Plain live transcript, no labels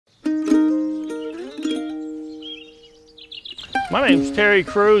My name's Terry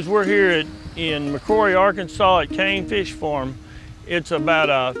Kruse. We're here in McCrory, Arkansas at Cain Fish Farm. It's about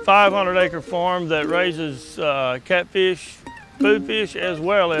a 500-acre farm that raises catfish, food fish, as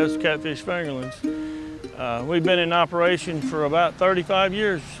well as catfish fingerlings. We've been in operation for about 35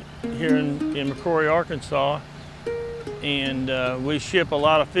 years here in McCrory, Arkansas. And we ship a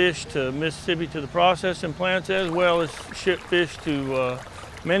lot of fish to Mississippi to the processing plants, as well as ship fish to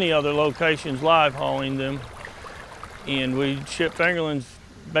many other locations, live hauling them. And we ship fingerlings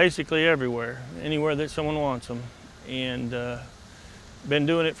basically everywhere, anywhere that someone wants them. And been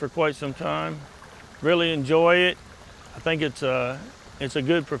doing it for quite some time. Really enjoy it. I think it's a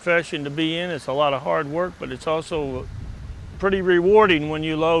good profession to be in. It's a lot of hard work, but it's also pretty rewarding when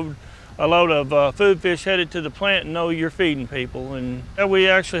you load a load of food fish headed to the plant and know you're feeding people. And we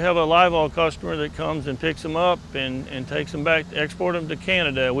actually have a live haul customer that comes and picks them up and takes them back, export them to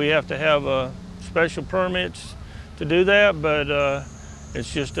Canada. We have to have special permits to do that, but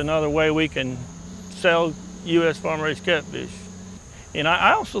it's just another way we can sell U.S. farm-raised catfish. And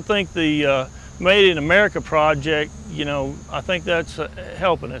I also think the Made in America project, I think that's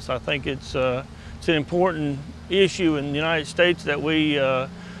helping us. I think it's an important issue in the United States that we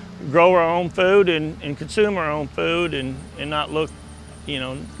grow our own food and consume our own food and not look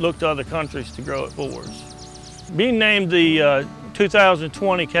to other countries to grow it for us. Being named the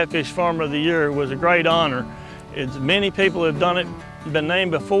 2020 Catfish Farmer of the Year was a great honor. Many people have done it, been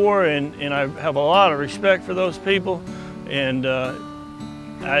named before, and I have a lot of respect for those people. And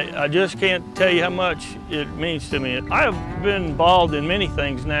I just can't tell you how much it means to me. I have been involved in many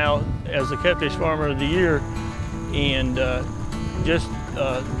things now as the Catfish Farmer of the Year, and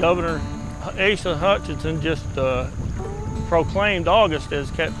Governor Asa Hutchinson just proclaimed August as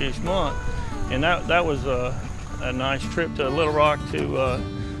Catfish Month, and that was a nice trip to Little Rock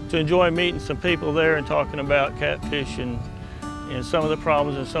to enjoy meeting some people there and talking about catfish and some of the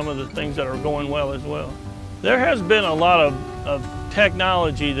problems and some of the things that are going well as well. There has been a lot of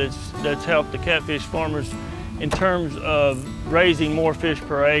technology that's helped the catfish farmers in terms of raising more fish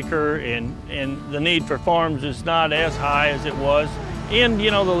per acre, and the need for farms is not as high as it was. And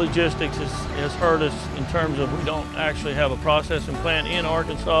the logistics has hurt us in terms of we don't actually have a processing plant in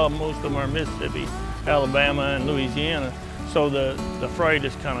Arkansas. Most of them are Mississippi, Alabama, and Louisiana. So the freight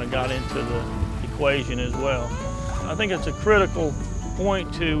has kind of got into the equation as well. I think it's a critical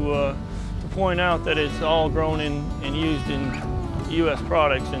point to point out that it's all grown and used in U.S.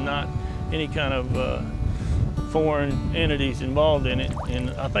 products and not any kind of foreign entities involved in it.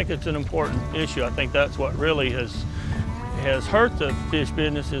 And I think it's an important issue. I think that's what really has hurt the fish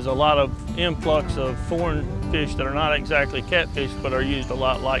business, is a lot of influx of foreign fish that are not exactly catfish but are used a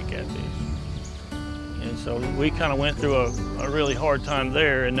lot like catfish. And so we kind of went through a really hard time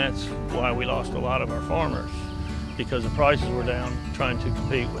there, and that's why we lost a lot of our farmers, because the prices were down trying to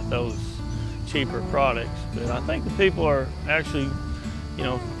compete with those cheaper products. But I think the people are actually,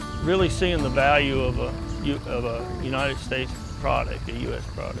 really seeing the value of a United States product, a U.S.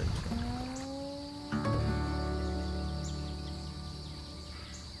 product.